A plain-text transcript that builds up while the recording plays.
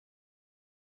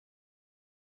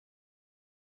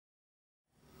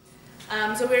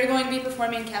So we're going to be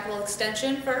performing capital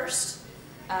extension first.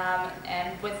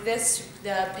 And with this,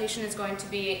 the patient is going to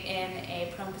be in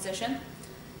a prone position.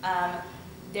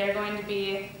 They're going to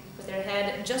be with their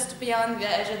head just beyond the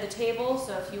edge of the table,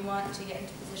 so if you want to get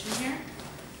into position here,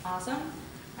 awesome.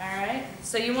 Alright,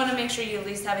 so you want to make sure you at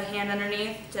least have a hand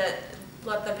underneath to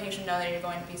let the patient know that you're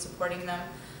going to be supporting them.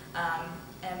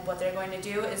 And what they're going to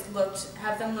do is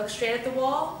have them look straight at the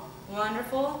wall.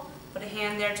 Wonderful. Put a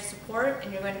hand there to support,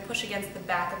 and you're going to push against the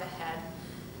back of the head.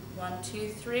 1, 2,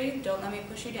 3. Don't let me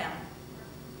push you down.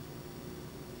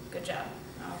 Good job.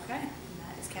 Okay, and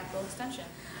that is capital extension.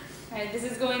 All right, this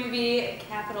is going to be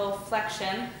capital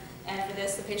flexion, and for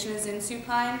this, the patient is in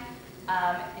supine,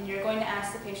 and you're going to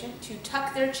ask the patient to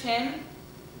tuck their chin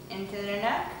into their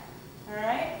neck. All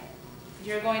right.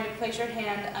 You're going to place your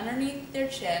hand underneath their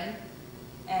chin,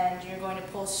 and you're going to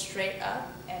pull straight up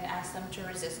and ask them to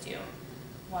resist you.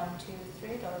 1, 2,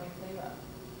 3. Don't let me pull you up.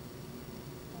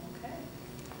 Okay.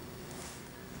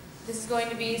 This is going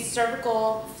to be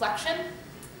cervical flexion.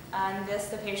 On this,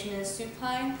 the patient is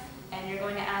supine, and you're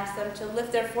going to ask them to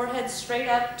lift their forehead straight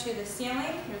up to the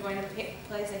ceiling. You're going to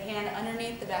place a hand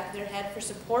underneath the back of their head for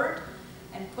support,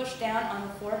 and push down on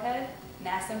the forehead, and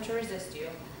ask them to resist you.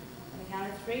 On the count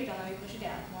of 3, don't let me push you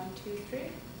down. 1, 2, 3.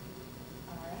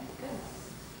 All right,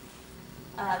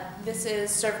 good. This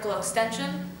is cervical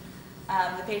extension.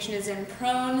 The patient is in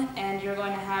prone, and you're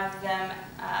going to have them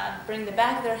bring the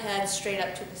back of their head straight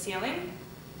up to the ceiling.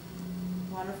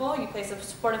 Wonderful. You place a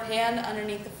supportive hand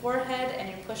underneath the forehead, and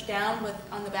you push down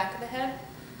on the back of the head,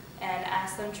 and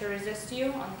ask them to resist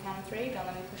you. On the count of 3, don't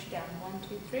let me push you down. 1,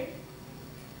 2, 3.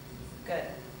 Good.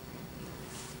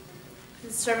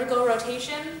 This is cervical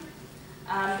rotation.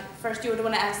 First, you would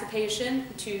want to ask the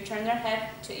patient to turn their head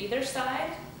to either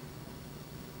side.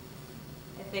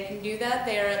 If they can do that,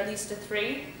 they are at least a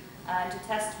 3. To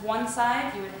test one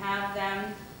side, you would have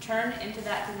them turn into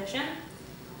that position,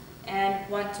 and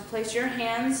want to place your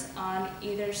hands on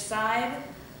either side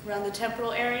around the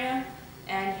temporal area,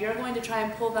 and you're going to try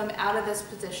and pull them out of this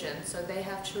position, so they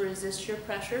have to resist your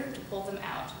pressure to pull them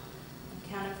out. On the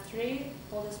count of 3,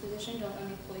 hold this position, don't let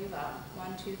me pull you out.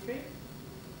 1, 2, 3.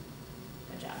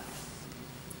 Good job.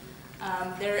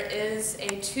 There is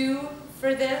a 2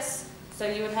 for this. So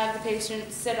you would have the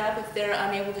patient sit up if they're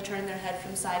unable to turn their head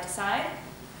from side to side.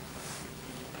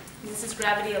 This is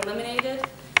gravity eliminated,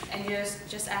 and you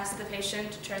just ask the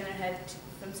patient to turn their head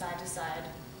from side to side.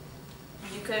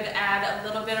 You could add a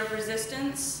little bit of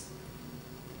resistance,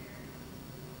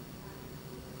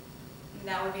 and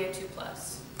that would be a 2+.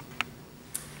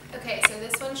 Okay, so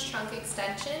this one's trunk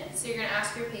extension. So you're going to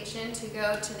ask your patient to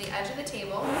go to the edge of the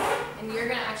table, and you're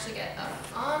going to actually get up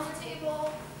on the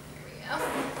table.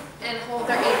 And hold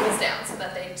their ankles down so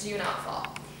that they do not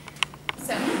fall.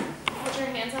 So put your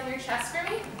hands on your chest for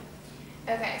me.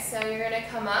 Okay, so you're going to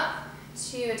come up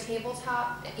to a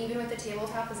tabletop. Even with the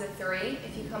tabletop is a 3.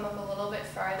 If you come up a little bit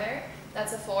farther,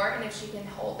 that's a 4. And if she can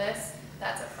hold this,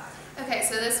 that's a 5. Okay,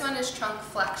 so this one is trunk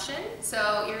flexion.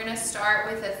 So you're going to start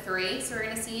with a 3. So we're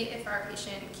going to see if our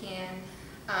patient can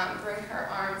bring her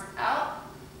arms out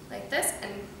like this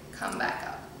and come back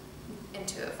up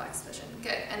into a flex position.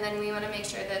 Good. And then we want to make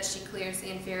sure that she clears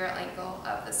the inferior angle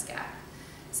of the scap.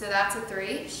 So that's a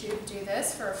 3. She would do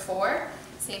this for a 4.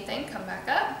 Same thing, come back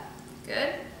up.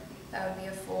 Good. That would be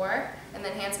a 4. And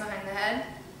then hands behind the head.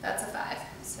 That's a 5.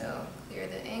 So clear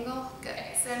the angle. Good.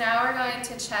 So now we're going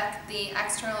to check the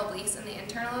external obliques and the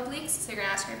internal obliques. So you're going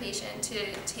to ask your patient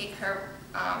to take her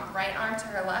right arm to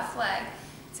her left leg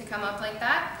to come up like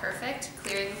that. Perfect.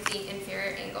 Clear the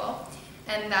inferior angle.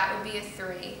 And that would be a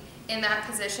 3. In that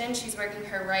position, she's working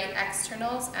her right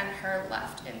externals and her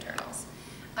left internals.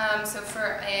 So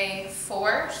for a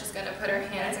 4, she's going to put her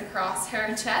hands across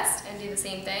her chest and do the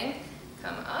same thing.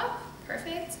 Come up,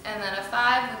 perfect. And then a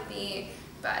 5 would be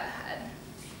by the head,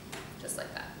 just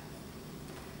like that.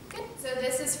 Good. So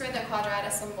this is for the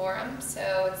quadratus lumborum,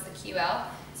 so it's the QL.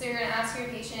 So you're going to ask your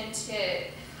patient to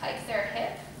hike their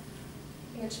hip,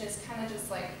 which is kind of just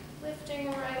like lifting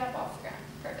right up off the ground.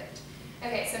 Perfect.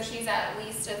 Okay, so she's at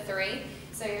least a 3,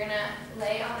 so you're going to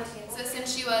lay on the table. So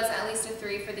since she was at least a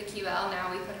 3 for the QL,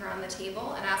 now we put her on the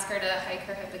table and ask her to hike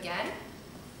her hip again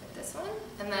with this one,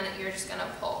 and then you're just going to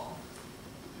pull,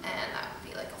 and that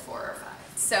would be like a 4 or 5.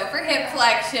 So for hip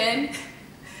flexion,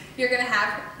 you're going to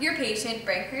have your patient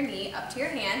bring her knee up to your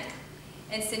hand,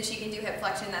 and since she can do hip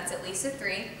flexion, that's at least a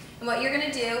 3. And what you're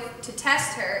going to do to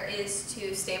test her is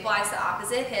to stabilize the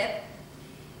opposite hip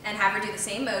and have her do the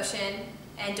same motion,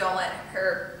 and don't let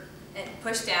her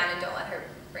push down, and don't let her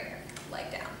bring her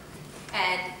leg down.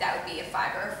 And that would be a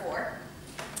 5 or a 4.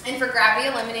 And for gravity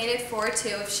eliminated, for a 2,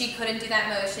 if she couldn't do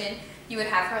that motion, you would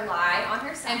have her lie on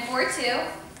her side. And for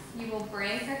 2, you will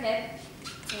bring her hip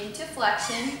into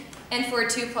flexion. And for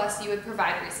 2+, you would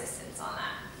provide resistance on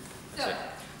that. So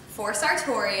for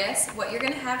sartorius, what you're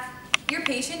going to have your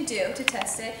patient do to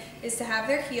test it is to have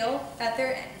their heel at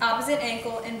their opposite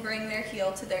ankle and bring their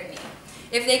heel to their knee.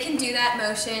 If they can do that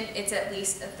motion, it's at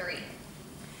least a 3.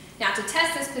 Now to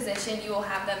test this position, you will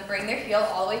have them bring their heel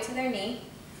all the way to their knee,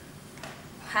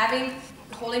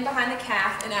 holding behind the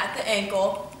calf and at the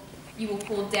ankle, you will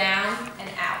pull down and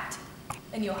out,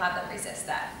 and you'll have them resist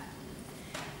that.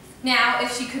 Now,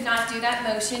 if she could not do that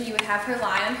motion, you would have her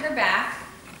lie on her back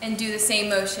and do the same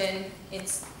motion in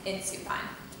supine,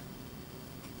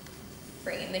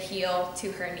 bringing the heel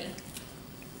to her knee.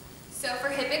 So for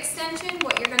hip extension,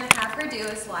 what you're going to have her do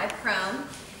is lie prone,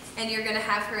 and you're going to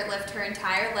have her lift her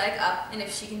entire leg up, and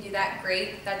if she can do that,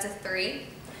 great, that's a 3.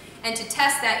 And to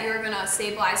test that, you're going to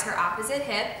stabilize her opposite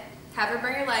hip, have her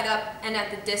bring her leg up, and at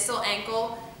the distal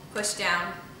ankle, push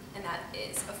down, and that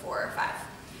is a 4 or 5.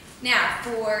 Now,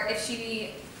 if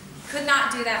she could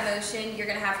not do that motion, you're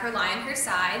going to have her lie on her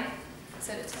side.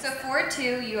 So for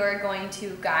 2, you are going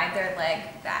to guide their leg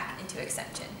back into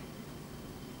extension.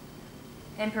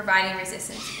 And providing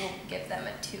resistance will give them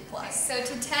a 2+. So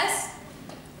to test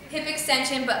hip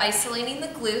extension but isolating the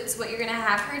glutes, what you're going to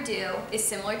have her do is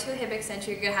similar to a hip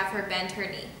extension. You're going to have her bend her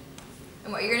knee.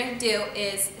 And what you're going to do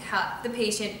is help the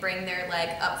patient bring their leg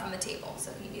up from the table. So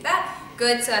if you do that,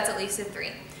 good, so that's at least a 3.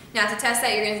 Now to test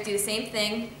that, you're going to do the same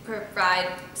thing, provide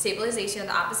stabilization of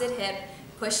the opposite hip,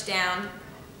 push down,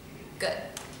 good.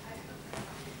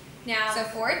 Now, so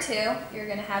for 2, you're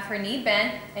going to have her knee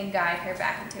bent and guide her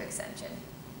back into extension.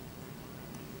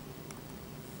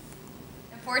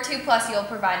 And for 2+, you'll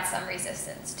provide some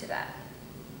resistance to that.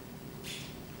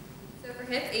 So for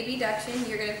hip abduction,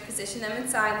 you're going to position them in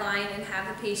sideline and have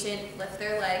the patient lift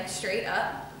their leg straight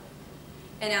up.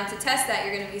 And now to test that,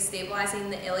 you're going to be stabilizing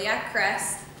the iliac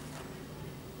crest,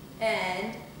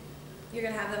 and you're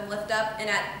going to have them lift up, and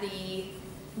at the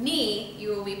knee, you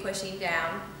will be pushing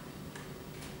down.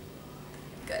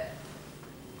 Good.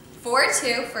 For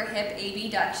 2, for hip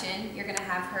abduction, you're going to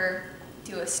have her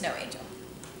do a snow angel,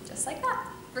 just like that.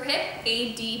 For hip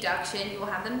adduction, you will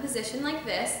have them positioned like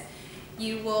this.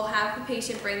 You will have the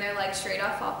patient bring their leg straight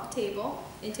off the table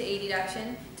into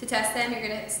adduction. To test them, you're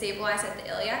going to stabilize at the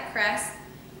iliac crest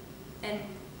and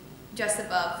just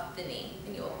above the knee,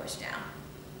 and you will push down.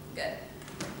 Good.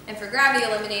 And for gravity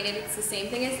eliminated, it's the same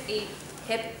thing as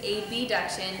hip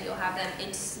abduction. You'll have them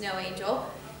into snow angel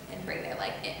and bring their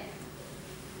leg in.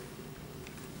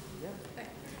 Okay.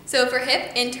 So for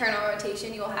hip internal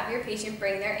rotation, you will have your patient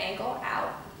bring their ankle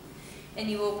out, and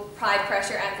you will apply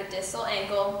pressure at the distal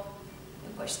ankle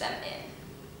and push them in.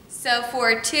 So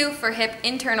for 2, for hip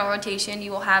internal rotation,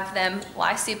 you will have them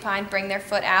lie supine, bring their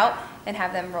foot out, and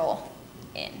have them roll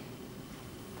in.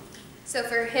 So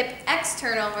for hip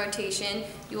external rotation,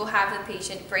 you will have the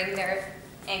patient bring their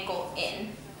ankle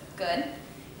in, good,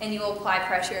 and you will apply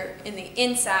pressure in the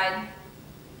inside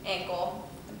ankle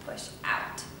and push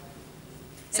out.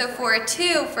 So for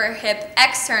 2, for hip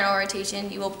external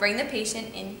rotation, you will bring the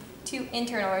patient into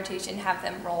internal rotation, have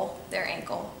them roll their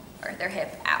ankle or their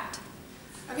hip out.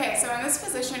 Okay, so in this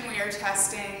position we are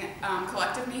testing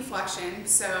collective knee flexion.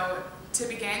 So to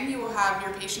begin, you will have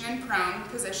your patient in prone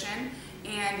position,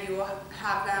 and you will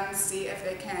have them see if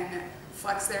they can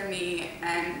flex their knee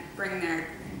and bring their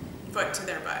foot to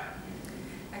their butt.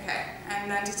 Okay, and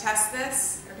then to test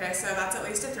this, okay, so that's at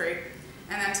least a 3.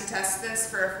 And then to test this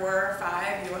for a 4 or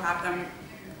 5, you will have them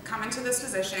come into this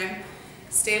position,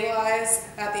 stabilize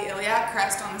at the iliac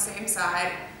crest on the same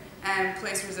side, and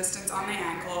place resistance on the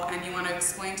ankle, and you want to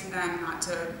explain to them not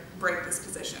to break this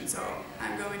position. So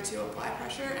I'm going to apply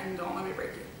pressure, and don't let me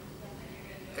break you.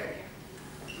 Good.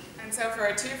 And so for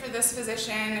a 2 for this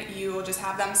position, you will just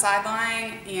have them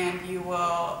sideline, and you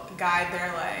will guide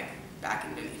their leg back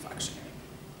into knee flexion.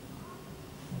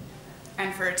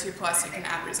 And for a 2+, you can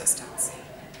add resistance.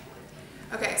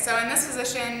 Okay, so in this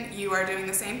position, you are doing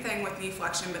the same thing with knee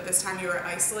flexion, but this time you are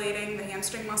isolating the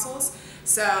hamstring muscles.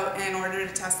 So in order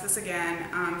to test this again,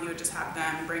 you would just have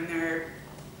them bring their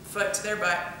foot to their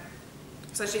butt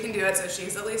so she can do it, so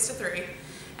she's at least a 3.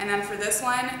 And then for this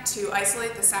one, to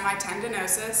isolate the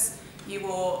semitendinosus, you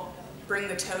will bring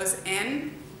the toes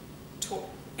in,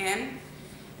 and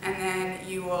then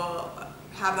you will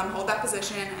have them hold that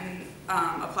position and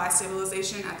apply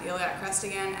stabilization at the iliac crest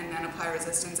again, and then apply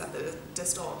resistance at the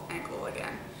distal ankle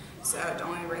again. So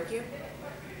don't let me break you.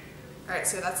 Alright,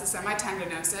 so that's the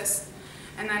semitendinosus.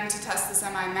 And then to test the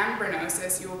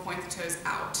semimembranosus, you will point the toes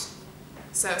out.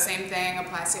 So same thing,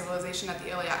 apply stabilization at the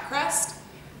iliac crest,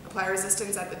 apply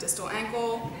resistance at the distal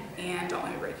ankle, and don't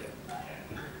let me break you.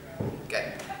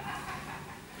 Good.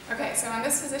 Okay, so in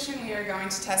this position we are going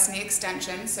to test knee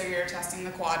extension, so you're testing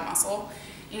the quad muscle,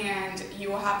 and you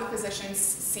will have the physicians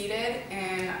seated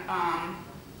in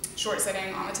short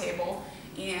sitting on the table,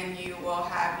 and you will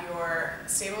have your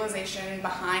stabilization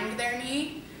behind their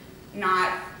knee,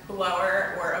 not below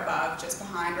or above, just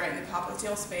behind, right in the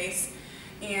popliteal space,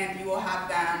 and you will have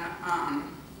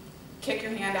them kick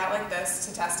your hand out like this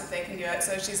to test if they can do it,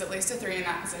 so she's at least a 3 in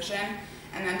that position,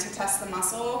 and then to test the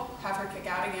muscle, have her kick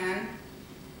out again.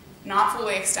 Not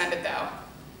fully extended though.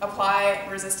 Apply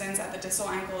resistance at the distal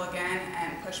ankle again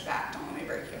and push back. Don't let me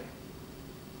break you.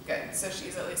 Good, so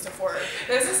she's at least a 4.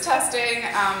 This is testing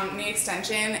knee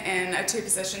extension in a 2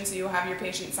 position, so you will have your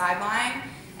patient sideline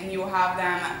and you will have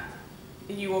them,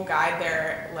 you will guide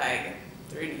their leg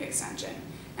through knee extension.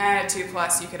 And at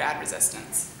 2+, you could add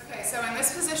resistance. Okay, so in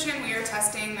this position we are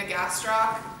testing the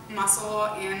gastroc muscle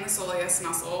and the soleus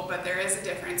muscle, but there is a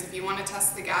difference. If you want to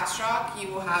test the gastroc, you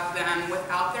will have them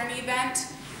without their knee bent,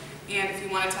 and if you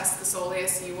want to test the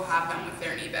soleus, you will have them with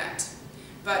their knee bent.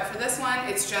 But for this one,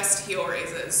 it's just heel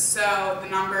raises, so the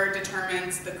number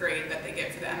determines the grade that they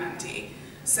get for the MMT.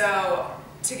 So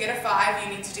to get a 5,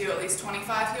 you need to do at least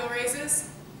 25 heel raises.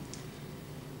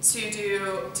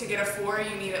 To get a 4,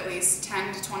 you need at least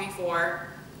 10 to 24.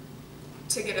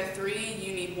 To get a 3,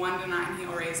 you need 1 to 9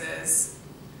 heel raises.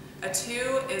 A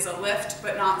 2 is a lift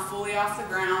but not fully off the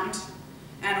ground,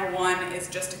 and a 1 is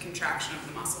just a contraction of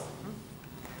the muscle.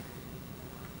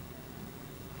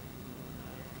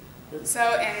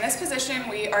 So in this position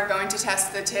we are going to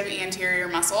test the tib anterior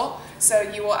muscle. So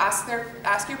you will ask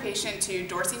your patient to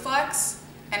dorsiflex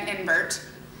and invert,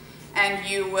 and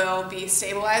you will be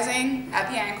stabilizing at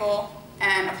the ankle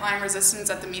and applying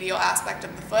resistance at the medial aspect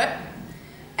of the foot,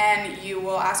 and you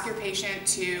will ask your patient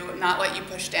to not let you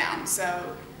push down.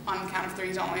 So on the count of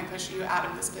 3, don't let me push you out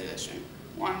of this position.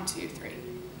 1, 2, 3.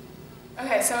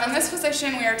 Okay, so in this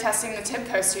position we are testing the tib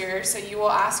posterior, so you will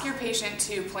ask your patient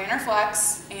to planar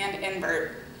flex and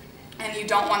invert, and you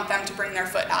don't want them to bring their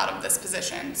foot out of this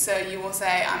position. So you will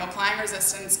say, I'm applying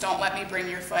resistance, don't let me bring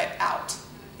your foot out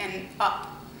and up.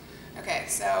 Okay,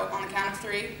 so on the count of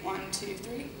 3, 1, 2,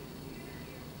 3.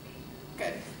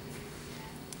 Good.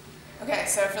 Okay,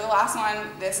 so for the last one,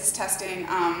 this is testing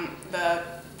the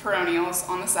peroneals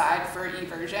on the side for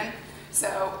eversion. So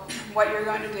what you're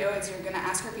going to do is you're going to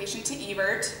ask your patient to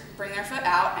evert, bring their foot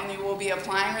out, and you will be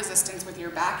applying resistance with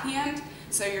your back hand.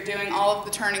 So you're doing all of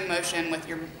the turning motion with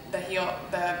the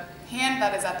hand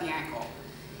that is at the ankle,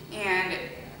 and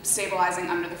stabilizing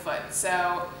under the foot.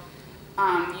 So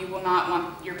you will not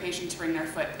want your patient to bring their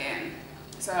foot in.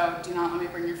 So do not let me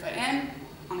bring your foot in.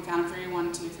 On the count of 3,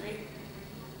 1, 2, 3.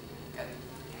 Good.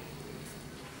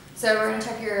 So we're going to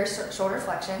check your shoulder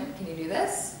flexion. Can you do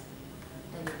this?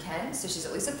 And you can, so she's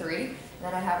at least a 3. And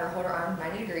then I'd have her hold her arm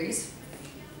 90 degrees.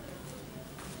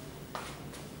 And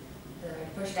then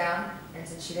I'd push down, and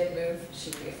since she didn't move, she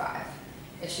would be a 5.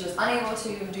 If she was unable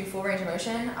to do full range of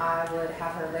motion, I would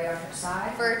have her lay on her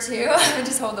side. For a 2, I would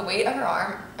just hold the weight of her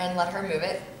arm and let her move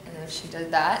it. And if she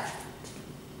did that,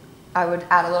 I would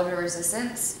add a little bit of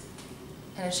resistance.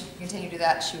 And if she could continue to do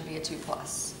that, she would be a 2+.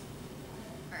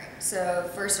 Alright,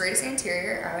 so for serratus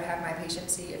anterior, I would have my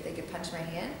patient see if they could punch my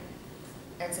hand.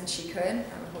 And since she could, I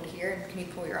would hold here, and can you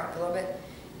pull your arm up a little bit?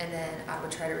 And then I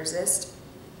would try to resist.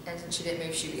 And since she didn't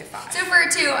move, she'd be a 5. So for a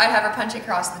 2, I'd have her punch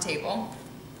across the table.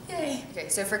 Yay. Okay,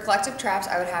 so for collective traps,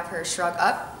 I would have her shrug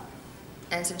up.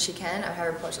 And since she can, I would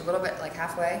have her push a little bit, like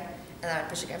halfway, and then I'd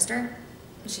push against her.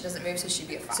 And she doesn't move, so she'd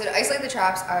be a 5. So to isolate the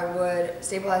traps, I would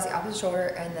stabilize the opposite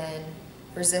shoulder and then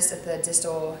resist at the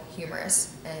distal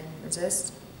humerus and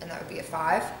resist, and that would be a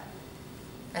 5.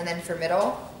 And then for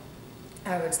middle,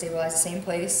 I would stabilize the same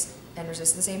place and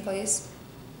resist the same place,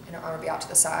 and her arm would be out to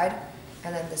the side,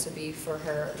 and then this would be for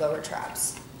her lower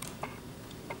traps.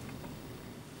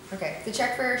 Okay, to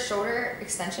check for shoulder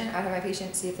extension, I'd have my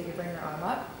patient see if they could bring their arm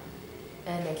up,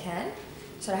 and they can.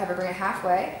 So I'd have her bring it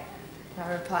halfway, and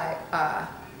I would apply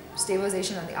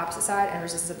stabilization on the opposite side and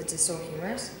resistance at the distal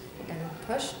humerus, and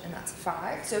push, and that's a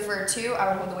 5. So for a 2, I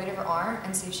would hold the weight of her arm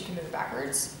and see if she can move it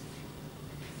backwards.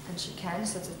 And she can,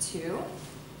 so it's a 2.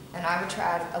 And I would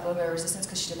try to add a little bit of resistance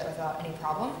because she did that without any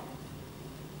problem.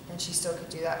 And she still could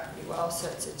do that pretty well, so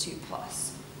it's a 2+.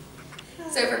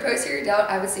 So for posterior delt,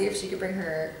 I would see if she could bring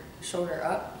her shoulder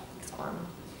up, arm,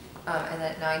 and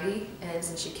then at 90. And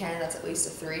since she can, that's at least a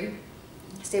 3.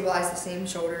 Stabilize the same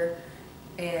shoulder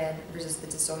and resist the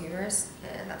distal humerus,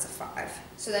 and that's a 5.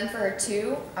 So then for a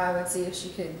 2, I would see if she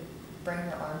could bring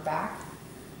her arm back,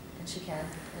 and she can.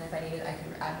 And if I needed, I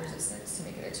could add resistance to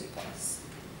make it a 2+.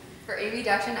 For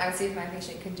abduction, I would see if my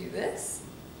patient could do this,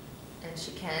 and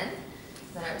she can.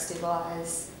 Then I would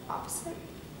stabilize opposite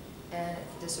and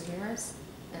distal humerus,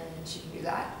 and she can do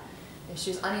that. If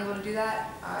she was unable to do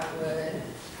that, I would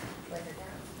lay her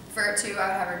down. For 2, I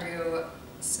would have her do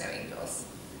snow angels.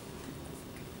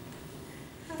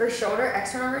 For shoulder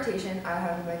external rotation, I would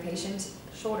have my patient's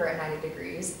shoulder at 90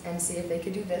 degrees and see if they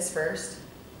could do this first,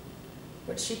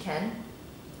 which she can.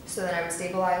 So then I would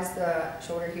stabilize the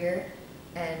shoulder here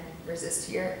and resist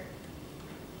here,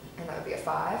 and that would be a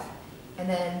 5. And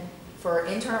then for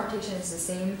internal rotation, it's the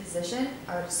same position.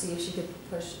 I would see if she could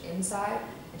push inside,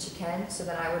 and she can. So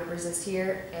then I would resist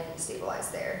here and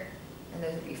stabilize there, and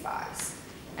those would be 5s.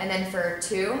 And then for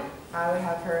 2, I would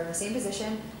have her in the same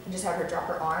position and just have her drop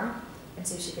her arm and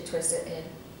see if she could twist it in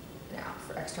and out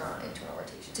for external and internal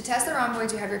rotation. To test the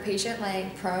rhomboids, you have your patient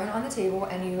laying prone on the table,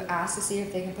 and you ask to see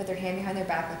if they can put their hand behind their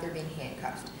back like they're being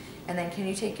handcuffed. And then can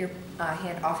you take your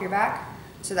hand off your back?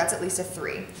 So that's at least a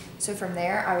 3. So from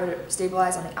there, I would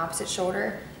stabilize on the opposite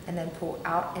shoulder and then pull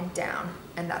out and down,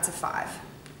 and that's a 5.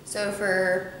 So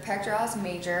for pectoralis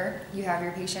major, you have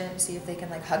your patient see if they can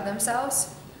like hug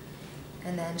themselves,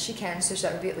 and then she can, so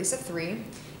that would be at least a 3.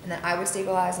 And then I would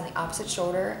stabilize on the opposite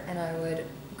shoulder, and I would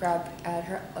grab at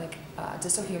her like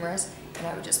distal humerus, and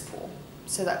I would just pull.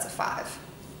 So that's a 5.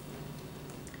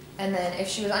 And then if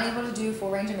she was unable to do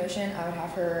full range of motion, I would have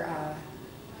her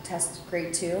test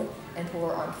grade 2 and pull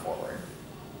her arm forward.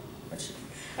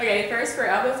 Okay, first for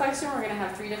elbow flexion, we're going to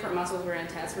have 3 different muscles we're going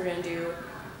to test. We're going to do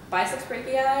biceps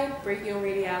brachii,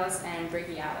 brachioradialis, and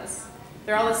brachialis.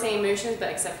 They're all the same motions, but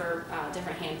except for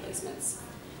different hand placements.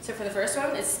 So for the first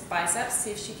one, it's biceps.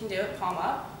 See if she can do it, palm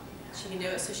up. She can do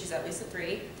it, so she's at least a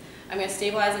 3. I'm going to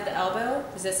stabilize at the elbow,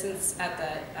 resistance at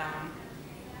the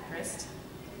wrist,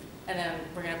 and then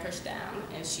we're going to push down,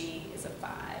 and she is a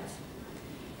 5.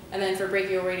 And then for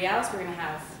brachioradialis, we're going to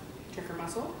have trigger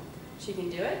muscle. She can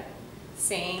do it.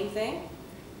 Same thing.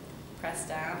 Press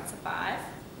down, it's a 5.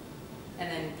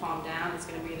 And then palm down is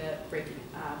going to be the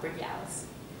brachialis.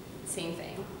 Same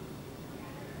thing.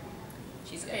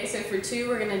 She's good. Okay, so for 2,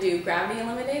 we're going to do gravity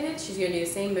eliminated. She's going to do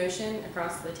the same motion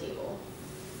across the table.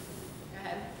 Go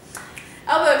ahead.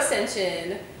 Elbow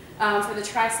extension. For the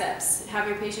triceps, have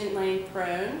your patient laying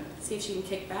prone. See if she can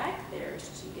kick back. There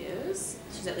she goes.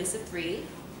 She's at least a 3.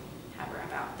 Have her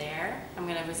about there. I'm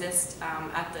going to resist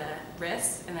at the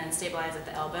wrist and then stabilize at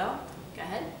the elbow. Go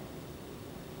ahead.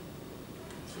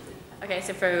 Okay,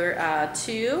 so for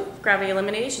 2, gravity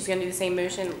eliminated, she's going to do the same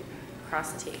motion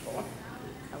across the table.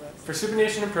 For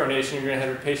supination and pronation, you're going to have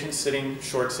your patient sitting,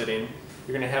 short sitting.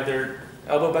 You're going to have their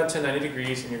elbow bent to 90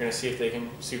 degrees, and you're going to see if they can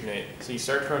supinate. So you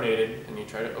start pronated, and you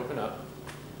try to open up.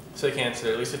 So they can, so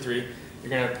they're at least a 3. You're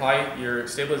going to apply your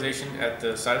stabilization at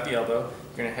the side of the elbow.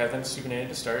 You're going to have them supinated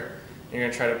to start. And you're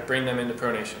going to try to bring them into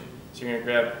pronation. So you're going to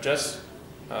grab just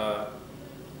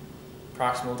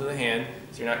proximal to the hand,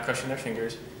 so you're not crushing their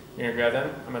fingers. You're going to grab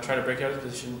them. I'm going to try to break out of the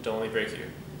position. Don't only break you.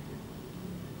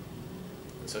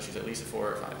 So she's at least a 4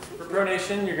 or 5. For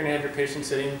pronation, you're going to have your patient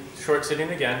sitting, short sitting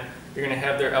again. You're going to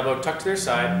have their elbow tucked to their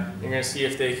side. You're going to see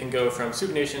if they can go from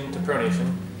supination to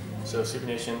pronation. So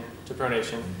supination to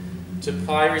pronation. To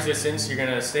apply resistance, you're going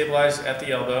to stabilize at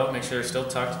the elbow, make sure they're still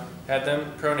tucked, have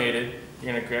them pronated.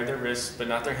 You're going to grab their wrist, but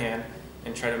not their hand,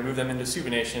 and try to move them into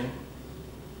supination.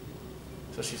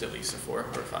 So she's at least a 4 or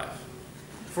 5.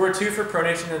 For 2 for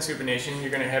pronation and supination,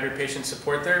 you're going to have your patient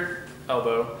support their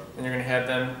elbow, and you're going to have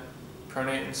them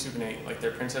pronate and supinate like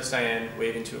they're Princess Diane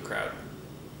waving to a crowd.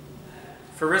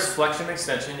 For wrist flexion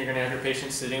extension, you're going to have your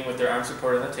patient sitting with their arms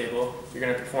supported on the table. You're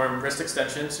going to perform wrist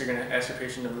extension, so you're going to ask your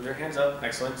patient to move their hands up.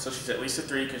 Excellent. So she's at least a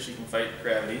 3 because she can fight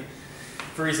gravity.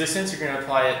 For resistance, you're going to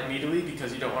apply it immediately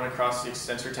because you don't want to cross the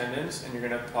extensor tendons, and you're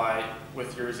going to apply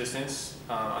with your resistance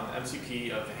on the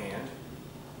MCP of the hand.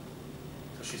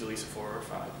 So she's at least a 4 or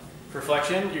 5. For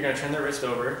flexion, you're going to turn their wrist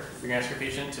over. You're going to ask your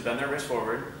patient to bend their wrist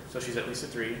forward, so she's at least a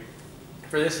 3.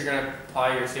 For this, you're going to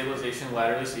apply your stabilization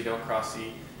laterally so you don't cross the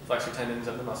flexor tendons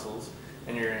of the muscles,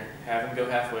 and you're going to have them go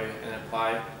halfway and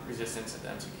apply resistance at the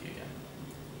MCP again.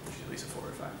 She's at least a 4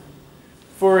 or 5.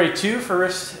 For a 2 for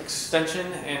wrist extension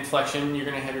and flexion, you're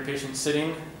going to have your patient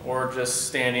sitting or just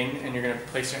standing, and you're going to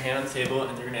place your hand on the table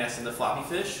and you're going to ask them to floppy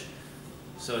fish.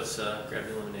 So it's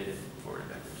gravity eliminated forward and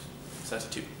backwards. So that's a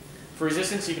 2. For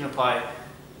resistance, you can apply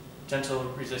gentle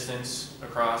resistance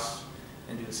across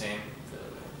and do the same for the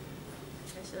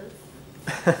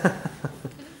other way.